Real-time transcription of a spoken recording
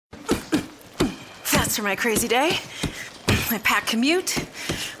minutes for my crazy day. My packed commute,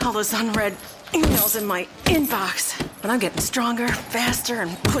 all those unread emails in my inbox. But I'm getting stronger, faster,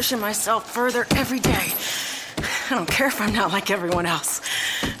 and pushing myself further every day. I don't care if I'm not like everyone else.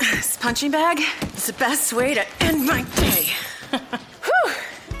 This punching bag is the best way to end my day. Whew.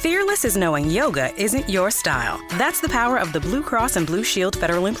 Fearless is knowing yoga isn't your style. That's the power of the Blue Cross and Blue Shield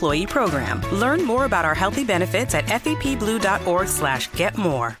Federal Employee Program. Learn more about our healthy benefits at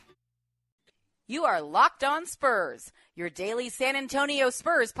fepblue.org/getmore. You are Locked On Spurs, your daily San Antonio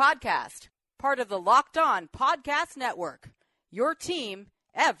Spurs podcast. Part of the Locked On Podcast Network. Your team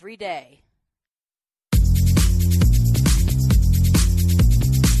every day.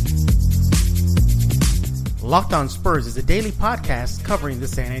 Locked On Spurs is a daily podcast covering the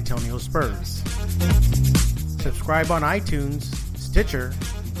San Antonio Spurs. Subscribe on iTunes, Stitcher,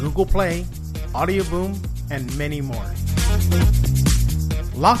 Google Play, Audio Boom, and many more.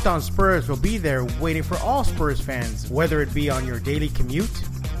 Locked On Spurs will be there waiting for all Spurs fans, whether it be on your daily commute,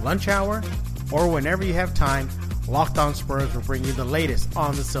 lunch hour, or whenever you have time. Locked On Spurs will bring you the latest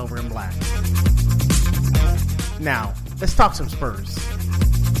on the Silver and Black. Now, let's talk some Spurs.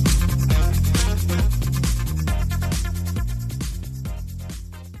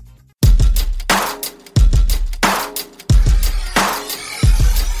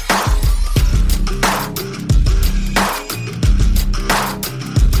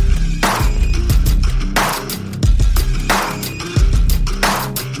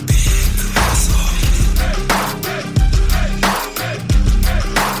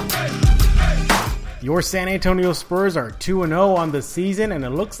 Your San Antonio Spurs are 2-0 on the season, and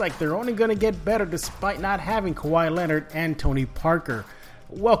it looks like they're only going to get better despite not having Kawhi Leonard and Tony Parker.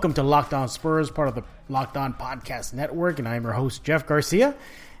 Welcome to Locked On Spurs, part of the Locked On Podcast Network, and I'm your host, Jeff Garcia.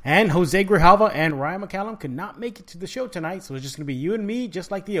 And Jose Grijalva and Ryan McCallum could not make it to the show tonight, so it's just going to be you and me,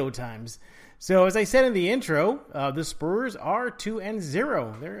 just like the old times. So as I said in the intro, the Spurs are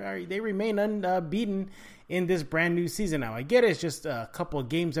 2-0. They remain unbeaten in this brand new season. Now, I get it's just a couple of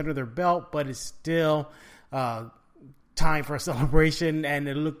games under their belt, but it's still time for a celebration and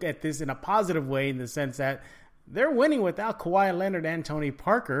to look at this in a positive way in the sense that they're winning without Kawhi Leonard and Tony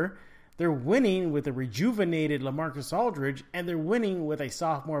Parker. They're winning with a rejuvenated LaMarcus Aldridge, and they're winning with a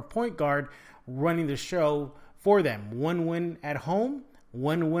sophomore point guard running the show for them. One win at home,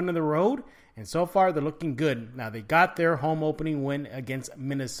 one win on the road, and so far they're looking good. Now, they got their home opening win against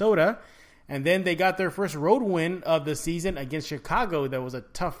Minnesota, and then they got their first road win of the season against Chicago. That was a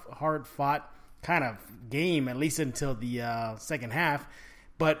tough, hard-fought kind of game, at least until the second half.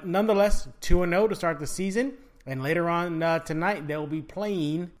 But nonetheless, 2-0 to start the season. And later on tonight, they'll be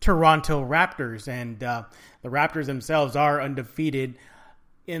playing Toronto Raptors. And the Raptors themselves are undefeated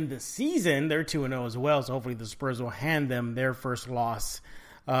in the season. They're 2-0 as well. So hopefully the Spurs will hand them their first loss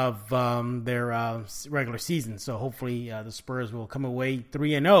of their regular season. So hopefully the Spurs will come away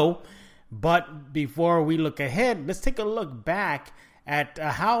 3-0. But before we look ahead, let's take a look back at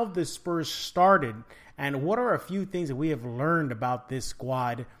how the Spurs started and what are a few things that we have learned about this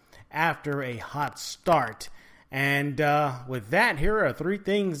squad after a hot start. And with that, here are three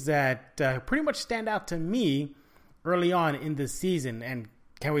things that pretty much stand out to me early on in the season. And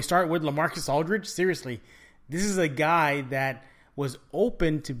can we start with LaMarcus Aldridge? Seriously, this is a guy that was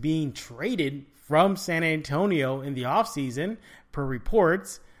open to being traded from San Antonio in the offseason, per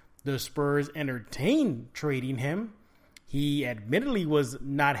reports. The Spurs entertained trading him. He admittedly was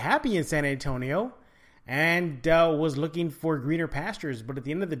not happy in San Antonio and was looking for greener pastures. But at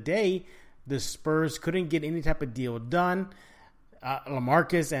the end of the day, the Spurs couldn't get any type of deal done.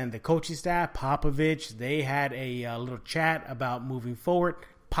 LaMarcus and the coaching staff, Popovich, they had a little chat about moving forward.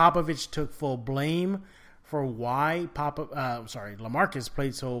 Popovich took full blame for why LaMarcus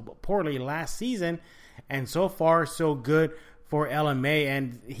played so poorly last season. And so far, so good for LMA,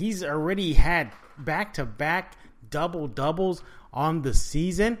 and he's already had back-to-back double-doubles on the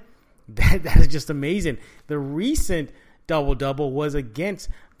season. That is just amazing. The recent double-double was against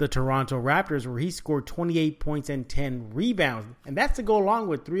the Toronto Raptors, where he scored 28 points and 10 rebounds. And that's to go along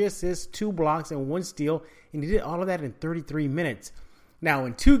with 3 assists, 2 blocks, and 1 steal, and he did all of that in 33 minutes. Now,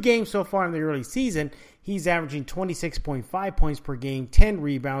 in 2 games so far in the early season, he's averaging 26.5 points per game, 10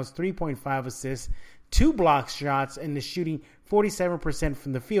 rebounds, 3.5 assists, 2 block shots, and is shooting 47%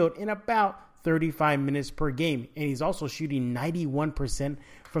 from the field in about 35 minutes per game. And he's also shooting 91%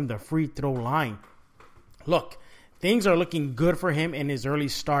 from the free throw line. Look, things are looking good for him in his early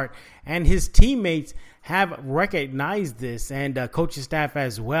start, and his teammates have recognized this, and coaching staff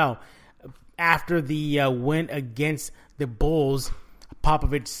as well. After the win against the Bulls,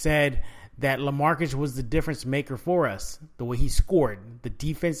 Popovich said that LaMarcus was the difference maker for us. The way he scored, the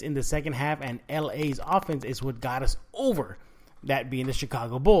defense in the second half, and LA's offense is what got us over, that being the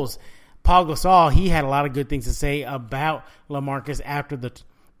Chicago Bulls. Paul Gasol, he had a lot of good things to say about LaMarcus after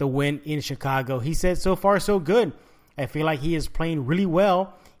the win in Chicago. He said, so far so good. I feel like he is playing really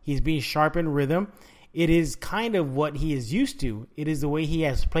well. He's being sharp in rhythm. It is kind of what he is used to. It is the way he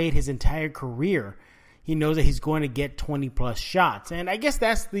has played his entire career. He knows that he's going to get 20-plus shots. And I guess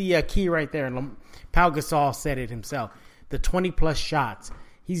that's the key right there. Pau Gasol said it himself. The 20-plus shots.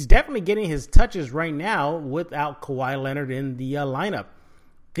 He's definitely getting his touches right now without Kawhi Leonard in the lineup.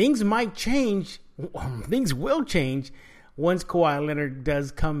 Things might change. Things will change once Kawhi Leonard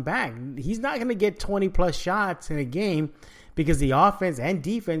does come back. He's not going to get 20-plus shots in a game because the offense and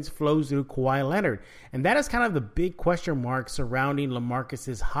defense flows through Kawhi Leonard. And that is kind of the big question mark surrounding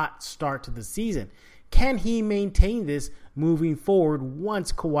LaMarcus's hot start to the season. Can he maintain this moving forward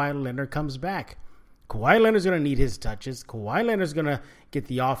once Kawhi Leonard comes back? Kawhi Leonard's going to need his touches. Kawhi Leonard's going to get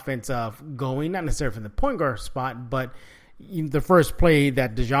the offense going, not necessarily from the point guard spot, but the first play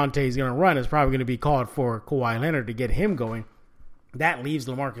that DeJounte is going to run is probably going to be called for Kawhi Leonard to get him going. That leaves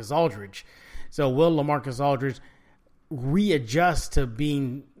LaMarcus Aldridge. So will LaMarcus Aldridge readjust to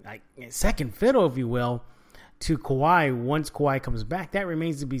being like second fiddle, if you will, to Kawhi once Kawhi comes back? That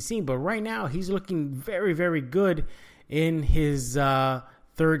remains to be seen. But right now, he's looking very, very good in his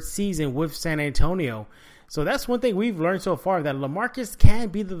third season with San Antonio. So that's one thing we've learned so far, that LaMarcus can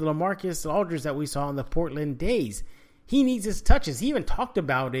be the LaMarcus Aldridge that we saw in the Portland days. He needs his touches. He even talked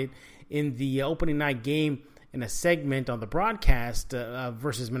about it in the opening night game in a segment on the broadcast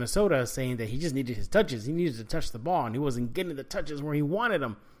versus Minnesota, saying that he just needed his touches. He needed to touch the ball, and he wasn't getting the touches where he wanted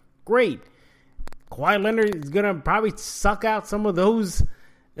them. Great. Kawhi Leonard is going to probably suck out some of those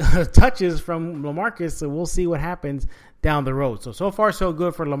touches from LaMarcus, so we'll see what happens down the road. So far, so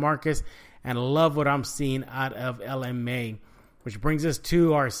good for LaMarcus, and I love what I'm seeing out of LMA, which brings us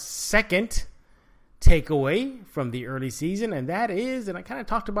to our second takeaway from the early season, and that is, and I kind of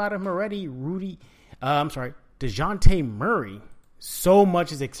talked about him already, DeJounte Murray. So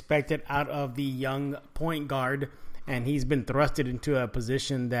much is expected out of the young point guard, and he's been thrusted into a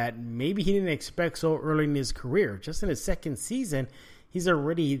position that maybe he didn't expect so early in his career. Just in his second season, he's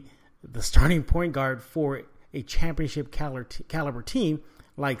already the starting point guard for a championship caliber team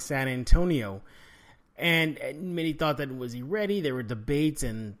like San Antonio. And many thought that, was he ready? There were debates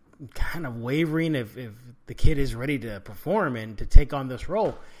and kind of wavering if the kid is ready to perform and to take on this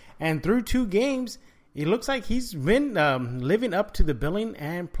role. And through 2 games, it looks like he's been living up to the billing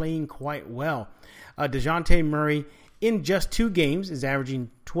and playing quite well. DeJounte Murray, in just 2 games, is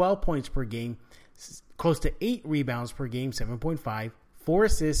averaging 12 points per game, close to 8 rebounds per game, 7.5, 4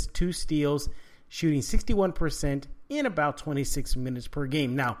 assists, 2 steals, shooting 61% in about 26 minutes per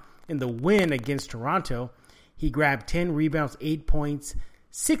game. Now, in the win against Toronto, he grabbed 10 rebounds, 8 points,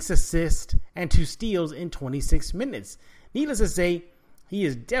 6 assists, and 2 steals in 26 minutes. Needless to say, he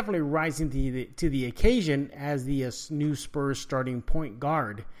is definitely rising to the occasion as the new Spurs starting point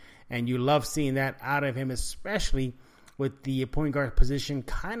guard. And you love seeing that out of him, especially with the point guard position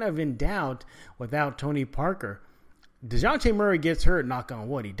kind of in doubt without Tony Parker. DeJounte Murray gets hurt, knock on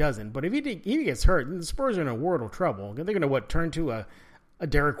wood, he doesn't. But if he gets hurt, then the Spurs are in a world of trouble. They're going to turn to a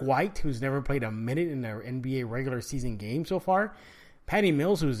Derek White, who's never played a minute in their NBA regular season game so far. Patty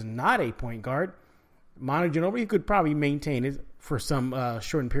Mills, who's not a point guard. Manu Ginobili could probably maintain it for some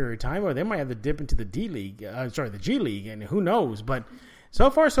shortened period of time, or they might have to dip into the G League, and who knows. But so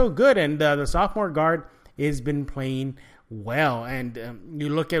far, so good. And the sophomore guard has been playing well. And you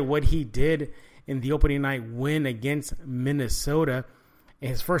look at what he did in the opening night win against Minnesota,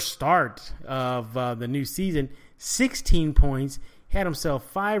 his first start of the new season, 16 points. He had himself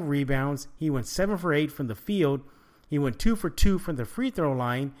 5 rebounds. He went 7 for 8 from the field. He went 2 for 2 from the free throw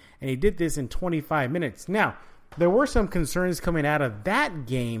line, and he did this in 25 minutes. Now, there were some concerns coming out of that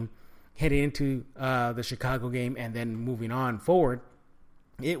game heading into the Chicago game and then moving on forward.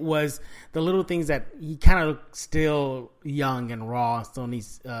 It was the little things that he kind of looked still young and raw, still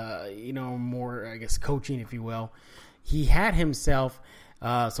needs, more, I guess, coaching, if you will. He had himself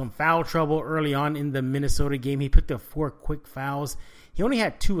some foul trouble early on in the Minnesota game. He picked up 4 quick fouls. He only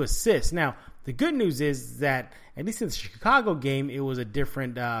had 2 assists. Now, the good news is that, at least in the Chicago game, it was a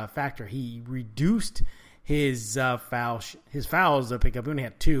different factor. He reduced his fouls to pick up. He only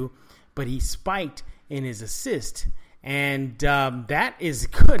had 2, but he spiked in his assist. And that is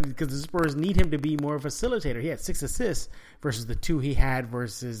good because the Spurs need him to be more of a facilitator. He had 6 assists versus the 2 he had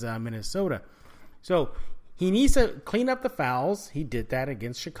versus Minnesota. So he needs to clean up the fouls. He did that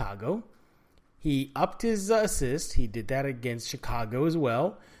against Chicago. He upped his assist. He did that against Chicago as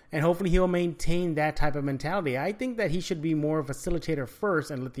well. And hopefully he'll maintain that type of mentality. I think that he should be more of a facilitator first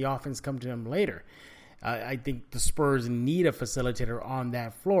and let the offense come to him later. I think the Spurs need a facilitator on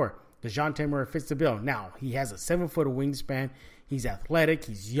that floor. DeJounte Murray fits the bill. Now, he has a 7-foot wingspan. He's athletic.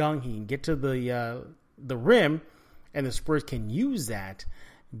 He's young. He can get to the rim, and the Spurs can use that.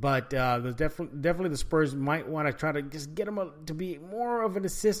 But definitely the Spurs might want to try to just get him to be more of an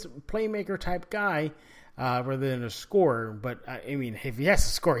assist playmaker type guy rather than a scorer. But, I mean, if he has to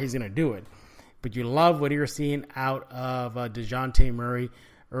score, he's going to do it. But you love what you're seeing out of DeJounte Murray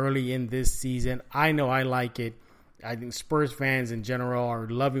early in this season. I know I like it. I think Spurs fans in general are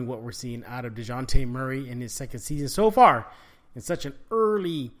loving what we're seeing out of DeJounte Murray in his second season so far. In such an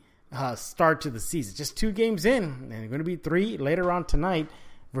early start to the season. Just 2 games in, and they're going to be 3 later on tonight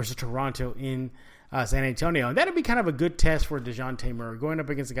versus Toronto in San Antonio. And that'll be kind of a good test for DeJounte Murray, going up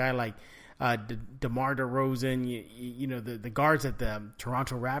against a guy like DeMar DeRozan, you know, the guards that the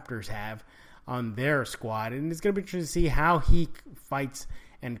Toronto Raptors have on their squad. And it's going to be interesting to see how he fights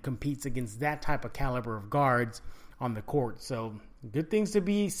and competes against that type of caliber of guards on the court. So good things to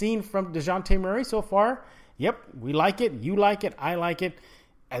be seen from DeJounte Murray so far. Yep, we like it. You like it. I like it.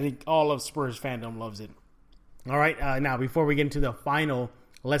 I think all of Spurs fandom loves it. All right, now before we get into the final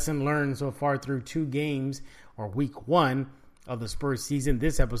lesson learned so far through 2 games or week 1 of the Spurs season,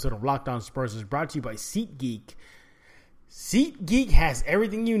 this episode of Locked On Spurs is brought to you by SeatGeek. SeatGeek has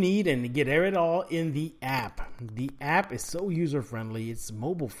everything you need and to get it all in the app. The app is so user-friendly. It's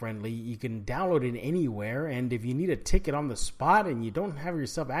mobile-friendly. You can download it anywhere. And if you need a ticket on the spot and you don't have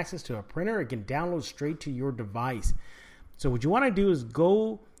yourself access to a printer, it can download straight to your device. So what you want to do is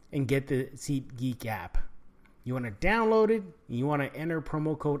go and get the SeatGeek app. You want to download it. And you want to enter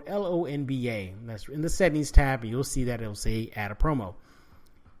promo code LONBA. That's in the settings tab. And you'll see that it'll say add a promo.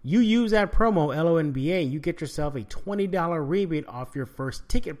 You use that promo, LONBA, you get yourself a $20 rebate off your first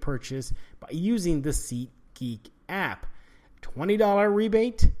ticket purchase by using the SeatGeek app. $20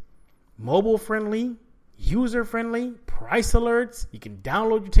 rebate, mobile-friendly, user-friendly, price alerts. You can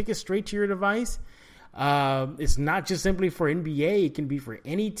download your ticket straight to your device. It's not just simply for NBA. It can be for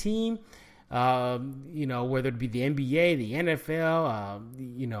any team, whether it be the NBA, the NFL,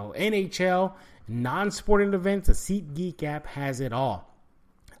 NHL, non-sporting events. The SeatGeek app has it all.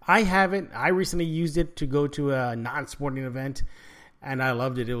 I have it. I recently used it to go to a non-sporting event, and I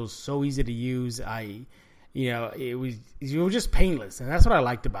loved it. It was so easy to use. It was just painless, and that's what I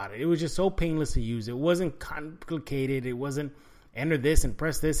liked about it. It was just so painless to use. It wasn't complicated. It wasn't enter this and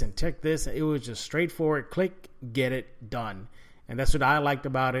press this and check this. It was just straightforward. Click, get it done, and that's what I liked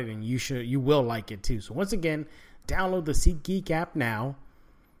about it. And you will like it too. So once again, download the SeatGeek app now.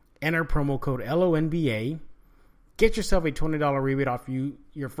 Enter promo code LONBA. Get yourself a $20 rebate off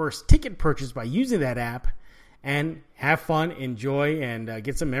your first ticket purchase by using that app, and have fun, enjoy, and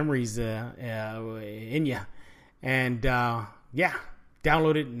get some memories in you. And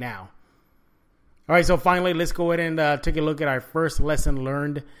download it now. All right, so finally, let's go ahead and take a look at our first lesson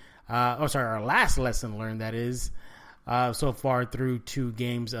learned. Our last lesson learned, that is, so far through 2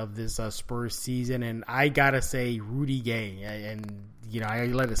 games of this Spurs season. And I gotta say, Rudy Gay, and I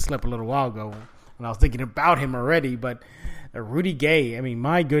let it slip a little while ago. And I was thinking about him already, but Rudy Gay, I mean,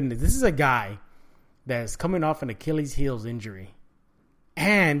 my goodness, this is a guy that's coming off an Achilles heels injury.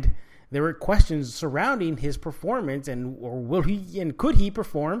 And there were questions surrounding his performance could he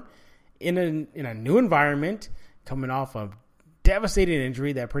perform in a new environment, coming off a devastating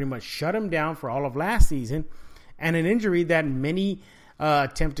injury that pretty much shut him down for all of last season, and an injury that many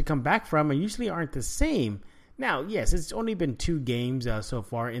attempt to come back from and usually aren't the same. Now, yes, it's only been 2 games so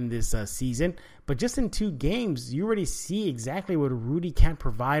far in this season, but just in 2 games, you already see exactly what Rudy can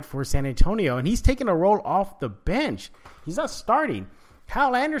provide for San Antonio, and he's taking a role off the bench. He's not starting.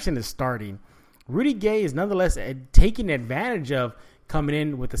 Kyle Anderson is starting. Rudy Gay is nonetheless taking advantage of coming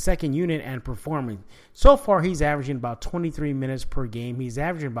in with the second unit and performing. So far, he's averaging about 23 minutes per game. He's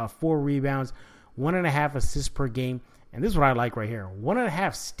averaging about 4 rebounds, 1.5 assists per game, and this is what I like right here,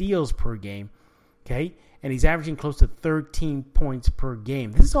 1.5 steals per game, okay? And he's averaging close to 13 points per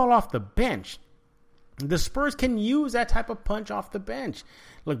game. This is all off the bench. The Spurs can use that type of punch off the bench.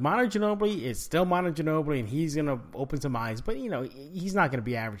 Look, Manu Ginobili is still Manu Ginobili, and he's going to open some eyes. But, he's not going to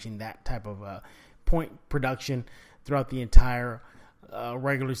be averaging that type of point production throughout the entire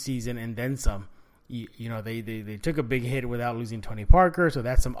regular season and then some. They took a big hit without losing Tony Parker, so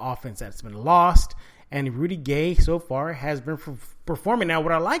that's some offense that's been lost. And Rudy Gay so far has been performing. Now,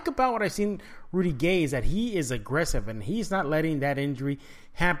 what I like about what I've seen Rudy Gay is that he is aggressive and he's not letting that injury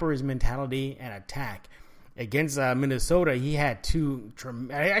hamper his mentality and attack. Against Minnesota, he had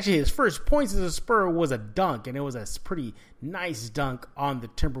actually his first points as a Spur was a dunk, and it was a pretty nice dunk on the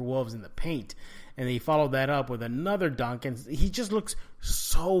Timberwolves in the paint. And he followed that up with another dunk, and he just looks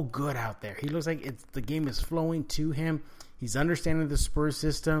so good out there. He looks like the game is flowing to him. He's understanding the Spurs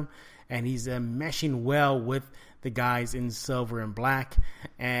system, and he's meshing well with the guys in silver and black.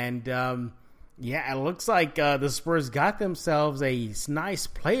 And it looks like the Spurs got themselves a nice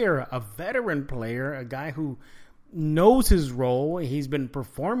player, a veteran player, a guy who knows his role. He's been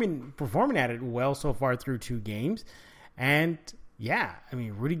performing at it well so far through 2 games. And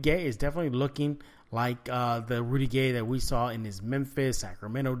Rudy Gay is definitely looking like the Rudy Gay that we saw in his Memphis,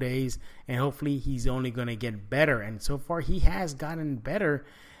 Sacramento days. And hopefully he's only going to get better. And so far he has gotten better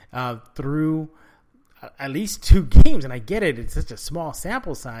through at least 2 games. And I get it. It's such a small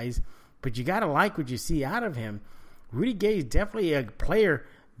sample size. But you got to like what you see out of him. Rudy Gay is definitely a player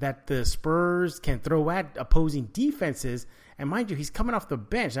that the Spurs can throw at opposing defenses. And mind you, he's coming off the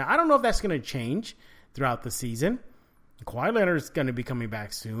bench. Now, I don't know if that's going to change throughout the season. Kawhi Leonard is going to be coming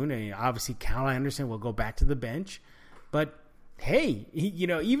back soon. And obviously, Kyle Anderson will go back to the bench. But, hey,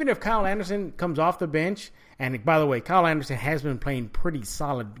 even if Kyle Anderson comes off the bench, and by the way, Kyle Anderson has been playing pretty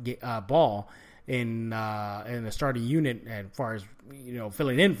solid ball in the starting unit as far as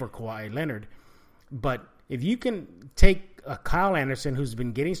filling in for Kawhi Leonard. But if you can take a Kyle Anderson who's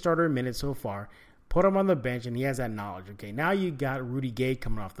been getting starter minutes so far, put him on the bench, and he has that knowledge. Okay, now you got Rudy Gay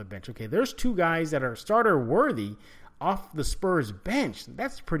coming off the bench. Okay, there's 2 guys that are starter worthy off the Spurs bench.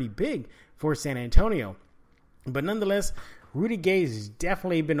 That's pretty big for San Antonio. But nonetheless, Rudy Gay has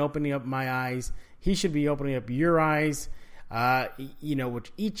definitely been opening up my eyes. He should be opening up your eyes.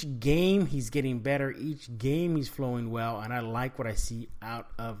 With each game he's getting better, each game he's flowing well, and I like what I see out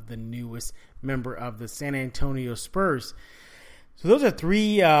of the newest member of the San Antonio Spurs. So those are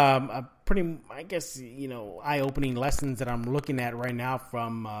 3 pretty, I guess, eye-opening lessons that I'm looking at right now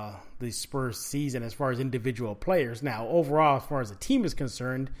from the Spurs season as far as individual players. Now, overall, as far as the team is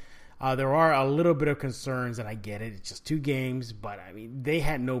concerned, there are a little bit of concerns, and I get it. It's just 2 games, but I mean, they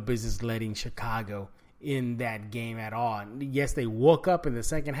had no business letting Chicago in that game at all. And yes, they woke up in the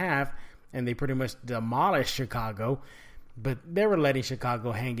second half and they pretty much demolished Chicago, but they were letting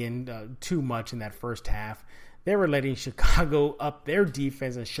Chicago hang in too much in that first half. They were letting Chicago up their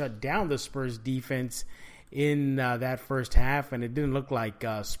defense and shut down the Spurs defense in that first half, and it didn't look like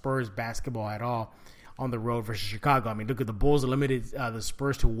Spurs basketball at all on the road versus Chicago. I mean, look at the Bulls limited the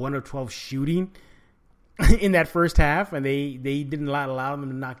Spurs to 1 of 12 shooting in that first half, and they didn't allow them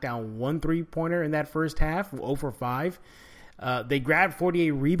to knock down 1 3-pointer in that first half, 0 for 5. They grabbed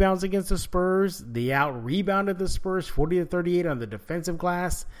 48 rebounds against the Spurs. They out-rebounded the Spurs 40-38 on the defensive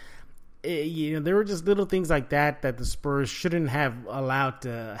glass. There were just little things like that the Spurs shouldn't have allowed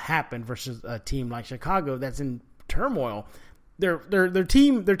to happen versus a team like Chicago that's in turmoil. Their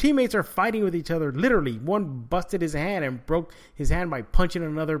teammates are fighting with each other. Literally, one busted his hand and broke his hand by punching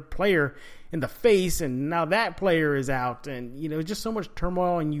another player in the face, and now that player is out. And just so much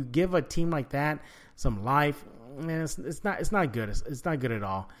turmoil. And you give a team like that some life, man, it's not good. It's not good at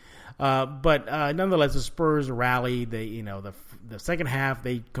all. But nonetheless, the Spurs rallied. They, the second half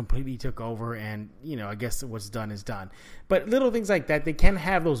they completely took over, and I guess what's done is done. But little things like that, they can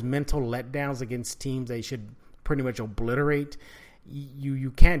have those mental letdowns against teams they should pretty much obliterate.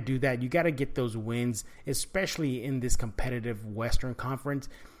 You can't do that. You got to get those wins, especially in this competitive Western Conference.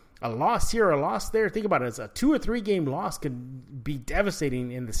 A loss here, a loss there. Think about it. It's a 2 or 3 game loss could be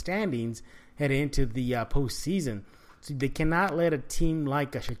devastating in the standings heading into the postseason. So they cannot let a team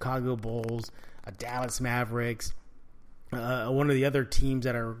like a Chicago Bulls, a Dallas Mavericks, one of the other teams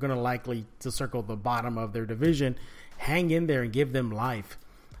that are going to likely to circle the bottom of their division, hang in there and give them life.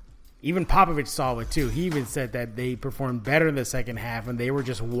 Even Popovich saw it too. He even said that they performed better in the second half and they were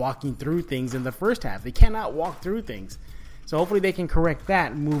just walking through things in the first half. They cannot walk through things. So hopefully they can correct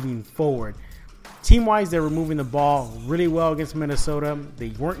that moving forward. Team-wise, they were moving the ball really well against Minnesota. They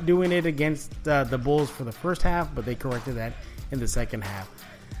weren't doing it against the Bulls for the first half, but they corrected that in the second half.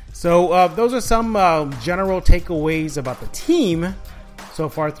 So those are some general takeaways about the team so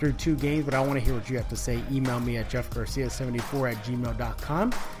far through 2 games, but I want to hear what you have to say. Email me at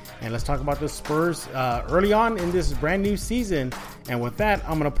jeffgarcia74@gmail.com. And let's talk about the Spurs early on in this brand new season. And with that,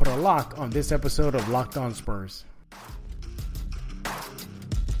 I'm going to put a lock on this episode of Locked On Spurs.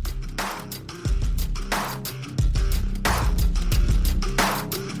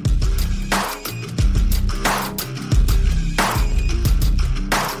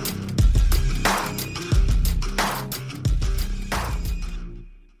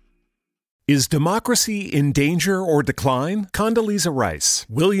 Is democracy in danger or decline? Condoleezza Rice,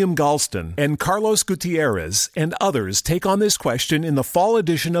 William Galston, and Carlos Gutierrez and others take on this question in the fall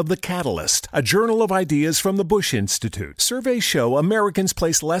edition of The Catalyst, a journal of ideas from the Bush Institute. Surveys show Americans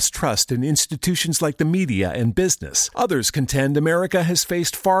place less trust in institutions like the media and business. Others contend America has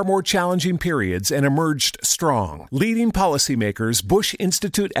faced far more challenging periods and emerged strong. Leading policymakers, Bush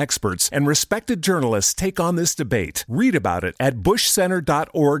Institute experts, and respected journalists take on this debate. Read about it at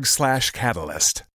bushcenter.org/catalyst.